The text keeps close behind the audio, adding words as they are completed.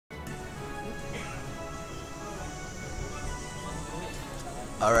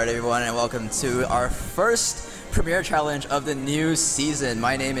Alright everyone, and welcome to our first premiere challenge of the new season.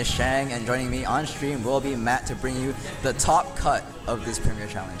 My name is Shang, and joining me on stream will be Matt to bring you the top cut of this premiere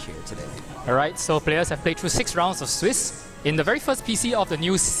challenge here today. Alright, so players have played through 6 rounds of Swiss in the very first PC of the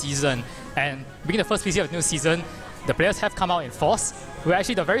new season. And being the first PC of the new season, the players have come out in force. We're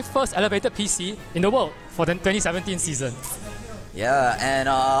actually the very first elevated PC in the world for the 2017 season. Yeah, and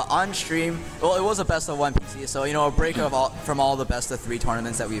on stream, well, it was a best of 1 PC, so you know, a break from all the best of 3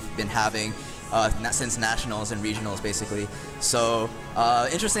 tournaments that we've been having since nationals and regionals, basically. So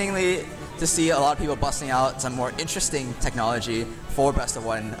interestingly, to see a lot of people busting out some more interesting technology for best of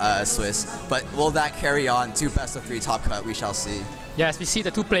 1 Swiss. But will that carry on to best of 3 top cut? We shall see. Yes, we see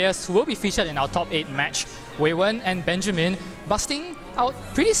the 2 players who will be featured in our top 8 match, Wei Wen and Benjamin, busting out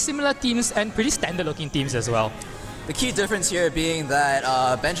pretty similar teams and pretty standard looking teams as well. The key difference here being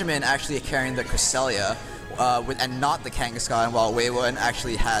that Benjamin actually carrying the Cresselia and not the Kangaskhan, while Wei Wen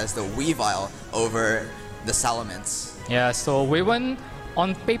actually has the Weavile over the Salamence. Yeah, so Wei Wen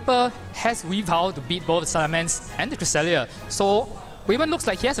on paper has Weavile to beat both the Salamence and the Cresselia. So Wei Wen looks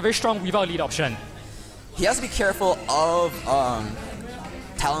like he has a very strong Weavile lead option. He has to be careful of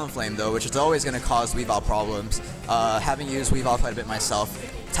Talonflame though, which is always going to cause Weavile problems. Having used Weavile quite a bit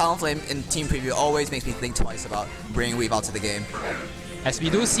myself, Talonflame in Team Preview always makes me think twice about bringing Weavile to the game. As we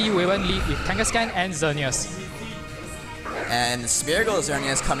do see Wei Wen lead with Kangaskhan and Xerneas. And Smeargle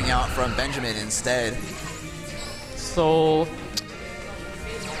Xerneas coming out from Benjamin instead. So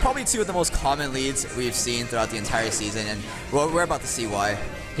probably 2 of the most common leads we've seen throughout the entire season, and we're about to see why.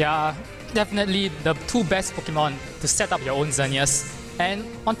 Yeah, definitely the 2 best Pokemon to set up your own Xerneas. And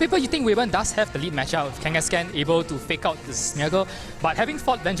on paper, you think Wei Wen does have the lead matchup with Kangaskhan able to fake out the Smeargle, but having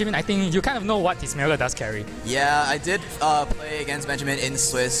fought Benjamin, I think you kind of know what his Smeargle does carry. Yeah, I did play against Benjamin in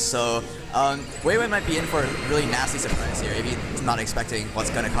Swiss, so Wei Wen might be in for a really nasty surprise here if he's not expecting what's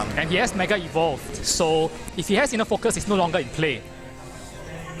going to come. And he has Mega Evolved, so if he has Inner Focus, it's no longer in play.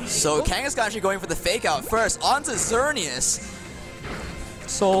 So Kangaskhan actually going for the fake out first onto Xerneas.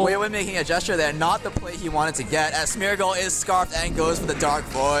 So Wei Wen making a gesture there, not the play he wanted to get, as Smeargle is scarfed and goes for the Dark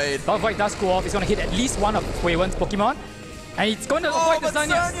Void. Dark Void does go off, it's going to hit at least one of Wei Wen's Pokemon. And it's going to avoid the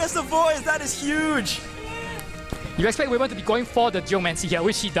Xerneas. Xerneas avoids, that is huge! You expect Wei Wen to be going for the Geomancy here,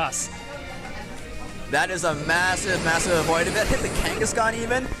 which he does. That is a massive, massive avoid. If that hit the Kangaskhan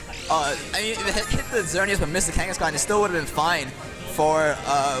even, I mean, if it hit the Xerneas but missed the Kangaskhan, it still would have been fine for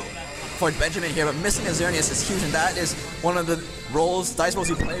Benjamin here, but missing the Xerneas is huge, and that is one of the dice rolls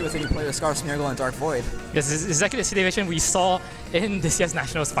you play with when you play with Scarf, Smeargle, and Dark Void. Yes, this is exactly the situation we saw in this year's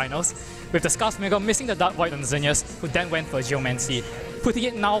Nationals Finals, with the Scarf Smeargle missing the Dark Void on the Xerneas, who then went for Geomancy, putting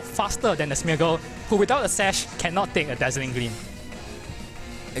it now faster than the Smeargle, who without a Sash cannot take a Dazzling Gleam.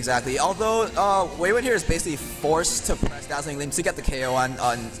 Exactly, although Wei Wen here is basically forced to press Dazzling Gleam to get the KO on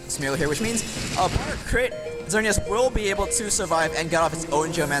Smeargle here, which means Power Crit Xerneas will be able to survive and get off its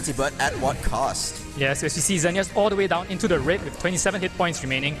own Geomancy, but at what cost? Yes, as you see Xerneas all the way down into the red with 27 hit points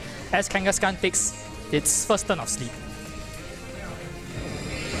remaining as Kangaskhan takes its first turn of sleep.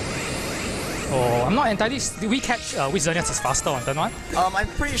 Oh, I'm not entirely... Did we catch which Xerneas is faster on turn 1? I'm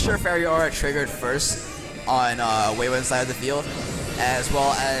pretty sure Fairy Aura triggered first on Wei Wen's side of the field, as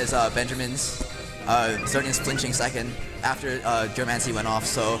well as Benjamin's Xerneas flinching second after Geomancy went off,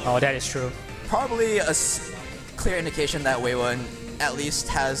 so... Oh, that is true. Probably a clear indication that Wei Wen at least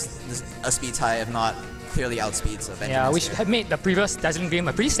has a speed tie, if not clearly outspeeds Benjamin. Yeah, which had made the previous Dazzling Gleam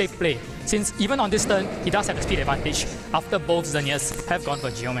a pretty safe play, since even on this turn, he does have the speed advantage after both Xerneas have gone for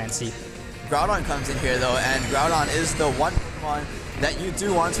Geomancy. Groudon comes in here though, and Groudon is the one Pokemon that you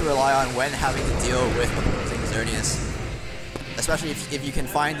do want to rely on when having to deal with opposing Xerneas. Especially if you can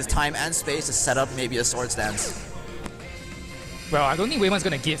find the time and space to set up maybe a Swords Dance. Well, I don't think Wei Wen's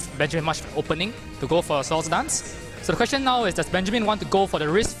going to give Benjamin much of an opening to go for a Swords Dance. So the question now is, does Benjamin want to go for the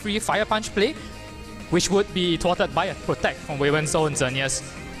risk-free Fire Punch play, which would be thwarted by a Protect from Wei Wen's own Xerneas,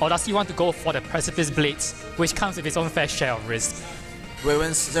 or does he want to go for the Precipice Blades, which comes with its own fair share of risk? Wei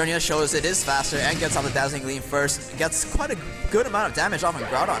Wen's Xerneas shows it is faster and gets on the Dazzling Gleam first. Gets quite a good amount of damage off on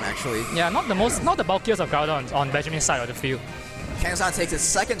Groudon actually. Yeah, not the bulkiest of Groudon on Benjamin's side of the field. Kangaskhan takes its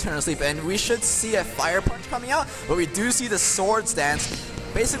second turn of sleep, and we should see a Fire Punch coming out, but we do see the Swords Dance,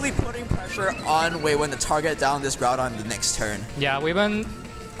 basically putting pressure on Wei Wen to target down this Groudon the next turn. Yeah, Wei Wen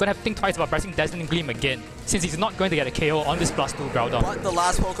gonna have to think twice about pressing Dazzling Gleam again, since he's not going to get a KO on this +2 Groudon. But the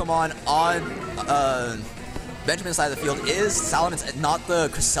last Pokemon on Benjamin's side of the field is Salamence, and not the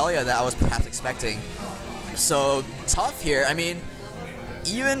Cresselia that I was perhaps expecting. So tough here. I mean,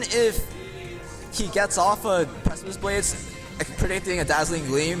 even if he gets off a Precipice Blades, predicting a Dazzling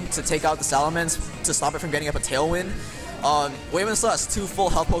Gleam to take out the Salamence to stop it from getting up a Tailwind, Wei Wen still has 2 full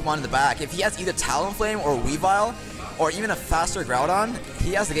health Pokemon in the back. If he has either Talonflame or Weavile, or even a faster Groudon,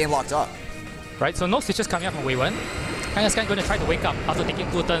 he has the game locked up. Right, so no switches coming up from Wei Wen. Kangaskhan going to try to wake up after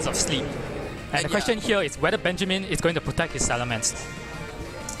taking 2 turns of sleep. And the question here is whether Benjamin is going to protect his Salamence.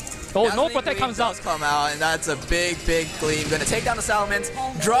 Oh, no protect comes out. Come out, and that's a big, big Gleam. Going to take down the Salamence,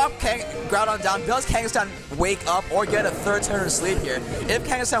 drop Groudon down. Does Kangaskhan wake up or get a 3rd turn of sleep here? If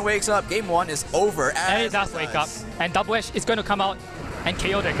Kangaskhan wakes up, game 1 is over. And it does wake up. And Double Edge is going to come out and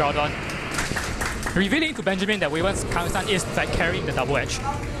KO the Groudon, revealing to Benjamin that Wei Wen's Kangaskhan is in fact carrying the Double Edge.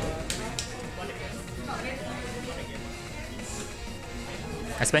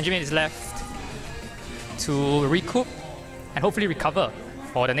 As Benjamin is left to recoup and hopefully recover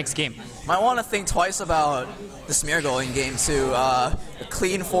for the next game. Might want to think twice about the Smeargle in game 2. A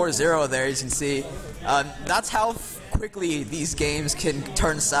clean 4-0 there, as you can see. That's how quickly these games can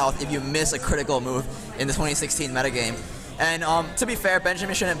turn south if you miss a critical move in the 2016 metagame. And to be fair,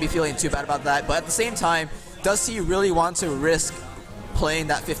 Benjamin shouldn't be feeling too bad about that, but at the same time, does he really want to risk playing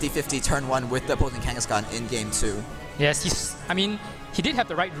that 50-50 turn 1 with the opposing Kangaskhan in game 2? Yes, he did have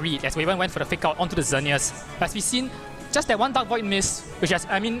the right read as Wei Wen went for the fake out onto the Xerneas. As we've seen, just that one Dark Void miss, which has,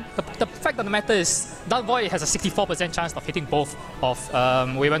 the fact of the matter is, Dark Void has a 64% chance of hitting both of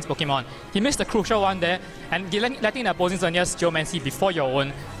Wei Wen's Pokemon. He missed the crucial one there, and letting the opposing Xerneas Geomancy before your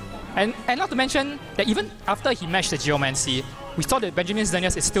own. And not to mention that even after he matched the Geomancy, we saw that Benjamin's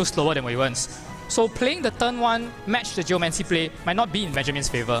Xerneas is still slower than Wei Wen's. So playing the turn 1, match the Geomancy play might not be in Benjamin's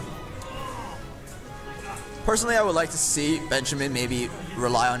favor. Personally, I would like to see Benjamin maybe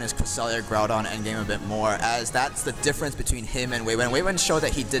rely on his Cresselia Groudon endgame a bit more, as that's the difference between him and Wei Wen. Wei Wen showed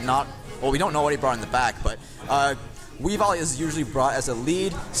that he did not, well, we don't know what he brought in the back, but Weavile is usually brought as a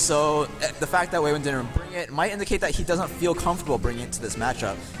lead, so the fact that Wei Wen didn't bring it might indicate that he doesn't feel comfortable bringing it to this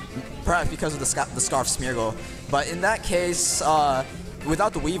matchup, perhaps because of the Scarf Smeargle. But in that case,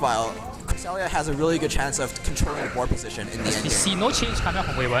 without the Weavile, Cresselia has a really good chance of controlling the board position in the endgame. We see no change coming out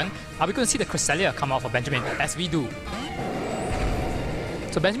from Wei Wen. Are we going to see the Cresselia come out for Benjamin, as we do?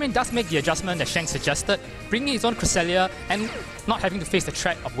 So Benjamin does make the adjustment that Shank suggested, bringing his own Cresselia and not having to face the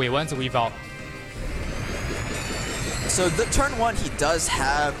threat of Wei Wen's Weavile. So the turn 1, he does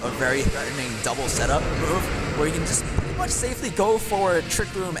have a very threatening double setup move, where you can just pretty much safely go for a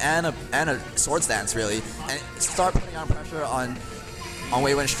Trick Room and a Swords Dance, really, and start putting on pressure on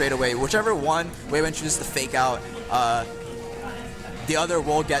Wei Wen straight away. Whichever one Wei Wen chooses to fake out, the other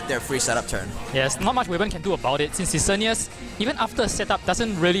will get their free setup turn. Yes, not much Wei Wen can do about it, since his Xerneas, even after setup,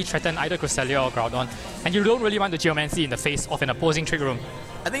 doesn't really threaten either Cresselia or Groudon, and you don't really want the Geomancy in the face of an opposing Trick Room.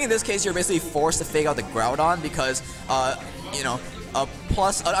 I think in this case, you're basically forced to fake out the Groudon because, you know,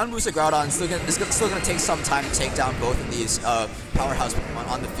 plus an unboosted Groudon is still going to take some time to take down both of these powerhouse Pokemon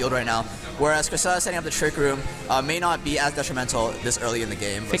on the field right now. Whereas Cresselia setting up the Trick Room may not be as detrimental this early in the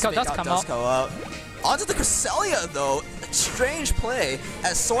game. Fake out does come out. Onto the Cresselia though, strange play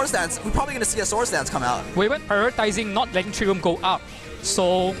as Swords Dance. We're probably going to see a Swords Dance come out. Wei Wen prioritizing not letting Trick Room go up,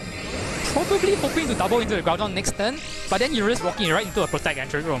 so probably hoping to double into the Groudon next turn, but then you risk walking right into a Protect and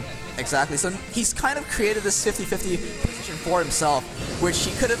Trick Room. Exactly, so he's kind of created this 50-50 position for himself, which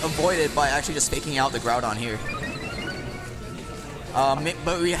he could have avoided by actually just faking out the Groudon here.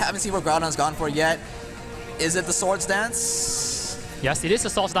 But we haven't seen what Groudon's gone for yet. Is it the Swords Dance? Yes, it is the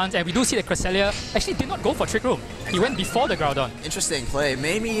Swords Dance, and we do see that Cresselia actually did not go for Trick Room. He went before the Groudon. Interesting play.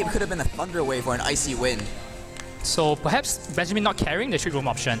 Maybe it could have been a Thunder Wave or an Icy Wind. So perhaps Benjamin not carrying the Trick Room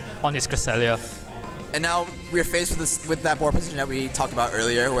option on his Cresselia. And now we're faced with that board position that we talked about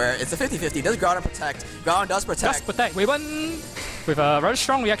earlier, where it's a 50-50. Does Groudon protect? Groudon does protect. Does protect. Wei Wen with a rather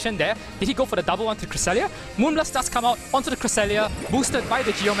strong reaction there. Did he go for the double onto Cresselia? Moonblast does come out onto the Cresselia, boosted by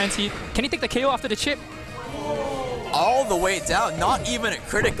the Geomancy. Can he take the KO after the chip? All the way down, not even a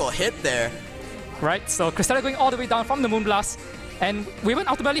critical hit there. Right, so Cresselia going all the way down from the Moonblast, and Wei Wen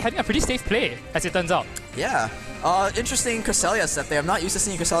ultimately having a pretty safe play, as it turns out. Yeah, interesting Cresselia set there. I'm not used to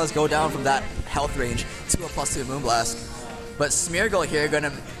seeing Cresselias go down from that health range to a +2 Moonblast. But Smeargle here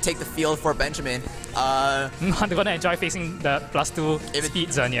gonna take the field for Benjamin. I'm gonna enjoy facing the +2 speed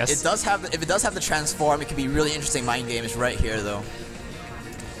Xerneas. If it does have the transform, it could be really interesting mind games right here though.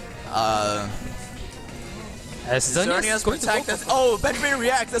 As Xerneas going to go for... Oh, Benjamin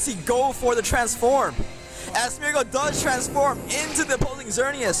reacts. Does he go for the transform? As Smeargle does transform into the opposing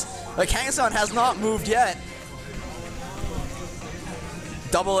Xerneas. But Kangaskhan has not moved yet.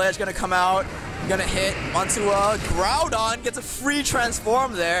 Double Edge gonna come out. Gonna hit onto a Groudon. Gets a free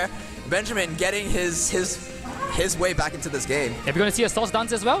transform there. Benjamin getting his way back into this game. Are we gonna see a Swords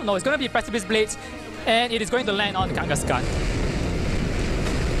Dance as well? No, it's gonna be Precipice Blades. And it is going to land on Kangaskhan.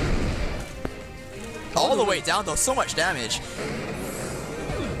 All the way down though, so much damage.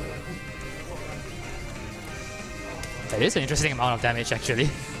 That is an interesting amount of damage actually.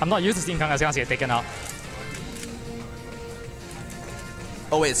 I'm not used to seeing Kangaskhan get taken out.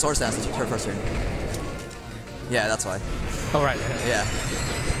 Oh wait, Swords Dance is her first turn. Yeah, that's why. Oh right. Yeah.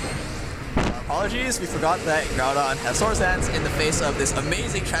 Apologies, we forgot that Groudon has Swords Dance in the face of this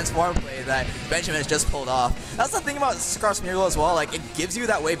amazing transform play that Benjamin has just pulled off. That's the thing about Scarf Smeargle as well, like it gives you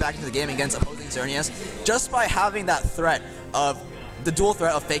that way back into the game against opposing Xerneas just by having that threat of the dual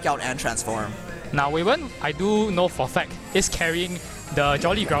threat of Fake Out and Transform. Now Wei Wen, I do know for a fact, is carrying the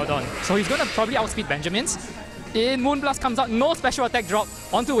Jolly Groudon, so he's gonna probably outspeed Benjamin's. In Moonblast comes out, no special attack drop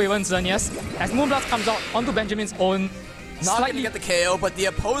onto Wei Wen's Xerneas, as Moonblast comes out onto Benjamin's own. Not slightly going to get the KO, but the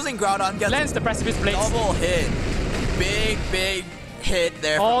opposing Groudon gets lands the Precipice Blades. Double hit. Big hit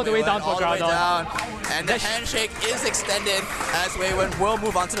there. All the way down for Groudon. Down. And the handshake is extended as Wei Wen will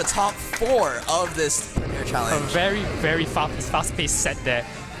move on to the top 4 of this Premier Challenge. A very fast-paced set there.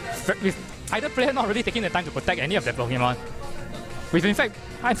 With either player not really taking the time to protect any of their Pokemon. With in fact,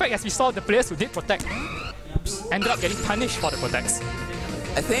 as we saw, the players who did protect ended up getting punished for the protects.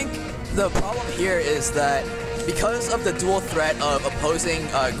 I think the problem here is that because of the dual threat of opposing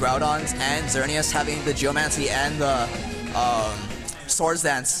Groudons and Xerneas having the Geomancy and the Swords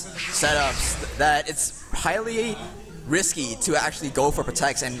Dance setups, that it's highly risky to actually go for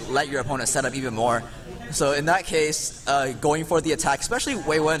protects and let your opponent set up even more. So in that case, going for the attack, especially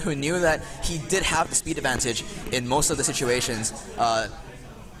Wei Wen, who knew that he did have the speed advantage in most of the situations,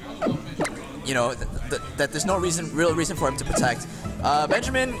 you know, that there's no real reason for him to protect.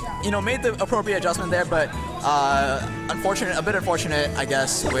 Benjamin, you know, made the appropriate adjustment there, but a bit unfortunate, I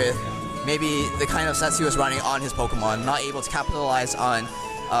guess, with maybe the kind of sets he was running on his Pokemon, not able to capitalize on,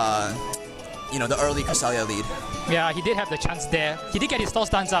 you know, the early Cresselia lead. Yeah, he did have the chance there. He did get his stall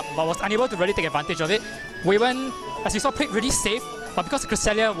stance up, but was unable to really take advantage of it. Wei Wen, as you saw, played really safe, but because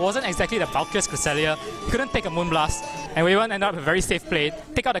Cresselia wasn't exactly the bulkiest Cresselia, he couldn't take a Moonblast, and Wei Wen ended up with a very safe play,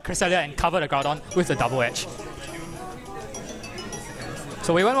 take out the Cresselia and cover the Groudon with the double edge.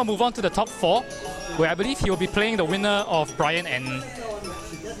 So Wei Wen will move on to the top 4, where I believe he will be playing the winner of Brian and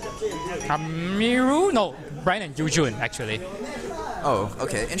Amiru? No, Brian and Yujun, actually. Oh,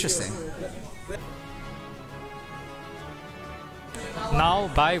 okay, interesting. Now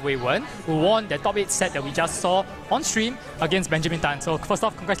by Wei Wen, who won the top 8 set that we just saw on stream against Benjamin Tan. So first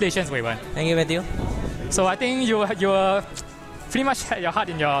off, congratulations, Wei Wen. Thank you, Matthew. So I think you were pretty much had your heart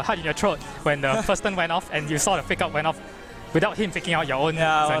in your throat when the first turn went off and you saw the fake out went off without him picking out your own.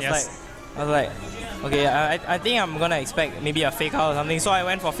 Yeah, I was like, okay, I think I'm gonna expect maybe a fake out or something. So I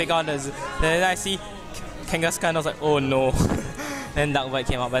went for fake out. Then I see Kangaskhan. I was like, oh no. Then Dark Void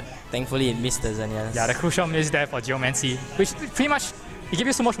came out, but thankfully it missed the Xerneas. Yeah, the crucial miss there for Geomancy, which pretty much it gave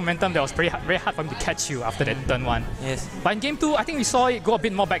you so much momentum that was very hard for him to catch you after that turn 1. Yes. But in game 2, I think we saw it go a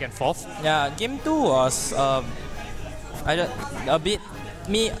bit more back and forth. Yeah, game 2 was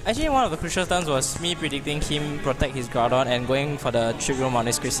actually one of the crucial turns was me predicting him protect his Groudon and going for the Trick Room on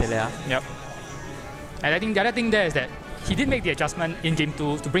his Cresselia. Yep. And I think the other thing there is that he did make the adjustment in game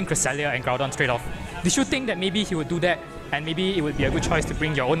 2 to bring Cresselia and Groudon straight off. Did you think that maybe he would do that and maybe it would be a good choice to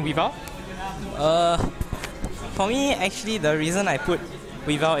bring your own Weavile? For me, actually, the reason I put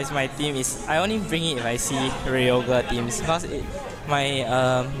Weavile as my team is I only bring it if I see Ryoga teams because my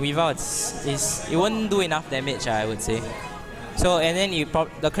Weavile it won't do enough damage, I would say. So and then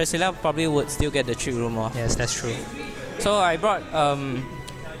the Cresselia probably would still get the Trick Room off. Yes, that's true. So I brought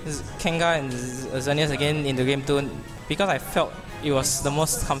Kenga and Xerneas again into game 2 because I felt it was the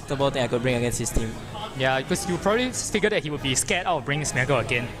most comfortable thing I could bring against his team. Yeah, because you probably figured that he would be scared out of bringing Smeargle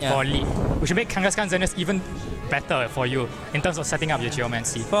again for a lead, which would make Kangaskhan Xerneas even better for you in terms of setting up your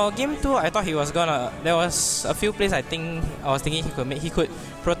Geomancy. For game 2, I thought he was gonna. There was a few plays I was thinking he could make. He could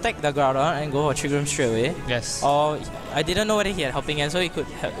protect the Groudon and go for Trick Room straight away. Yes. Or I didn't know whether he had Helping Hand, so he could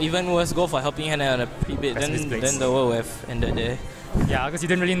even worse go for Helping Hand on a pre-bid. Then the world would have ended there. Yeah, because you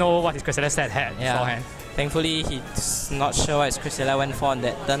didn't really know what his Cresselia set had beforehand. Thankfully, he's not sure what his Cresselia went for on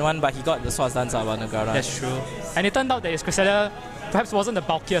that turn 1, but he got the Swords Dance up on the Groudon. That's true. And it turned out that his Cresselia perhaps wasn't the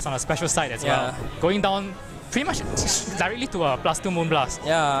bulkiest on a special side as well. Going down pretty much directly to a +2 Moonblast.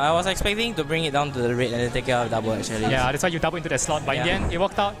 Yeah, I was expecting to bring it down to the red and then take it out of double actually. Yeah, that's why you double into that slot, but in the end, it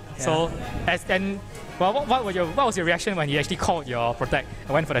worked out. Yeah. So, what was your reaction when he actually called your Protect and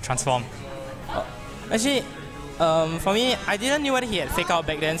went for the Transform? Actually, for me, I didn't know whether he had Fake Out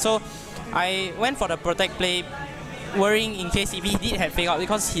back then, so I went for the Protect play, worrying in case if he did have Fake Out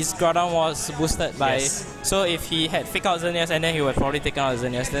because his Groudon was boosted by. Yes. So if he had Fake Out Xerneas and then he would probably taken out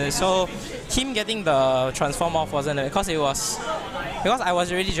Xerneas. So him getting the Transform off wasn't because it was because I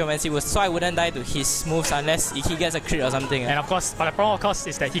was already Geomancy Boost, so I wouldn't die to his moves unless he gets a crit or something. And of course, but the problem of course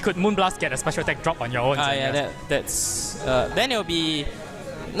is that he could Moonblast get a special attack drop on your own. Yeah, that's then it'll be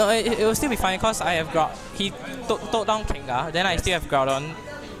no, it will still be fine because I have he took down Kenga, then I still have Groudon.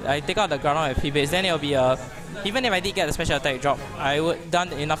 I take out the Groudon with P-base, then it'll be even if I did get a special attack drop, I would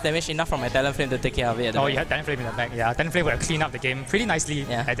done enough damage, enough from my Talonflame to take care of it. You had Talonflame in the back, yeah. Talonflame would have cleaned up the game pretty nicely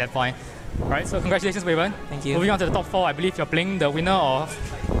at that point. Alright, so congratulations, Wei Wen. Thank you. Moving on to the top 4, I believe you're playing the winner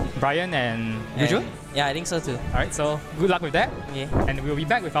of Brian and Yuju? Yeah, I think so too. Alright, so good luck with that. Okay. And we'll be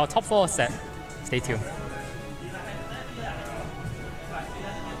back with our top 4 set. Stay tuned.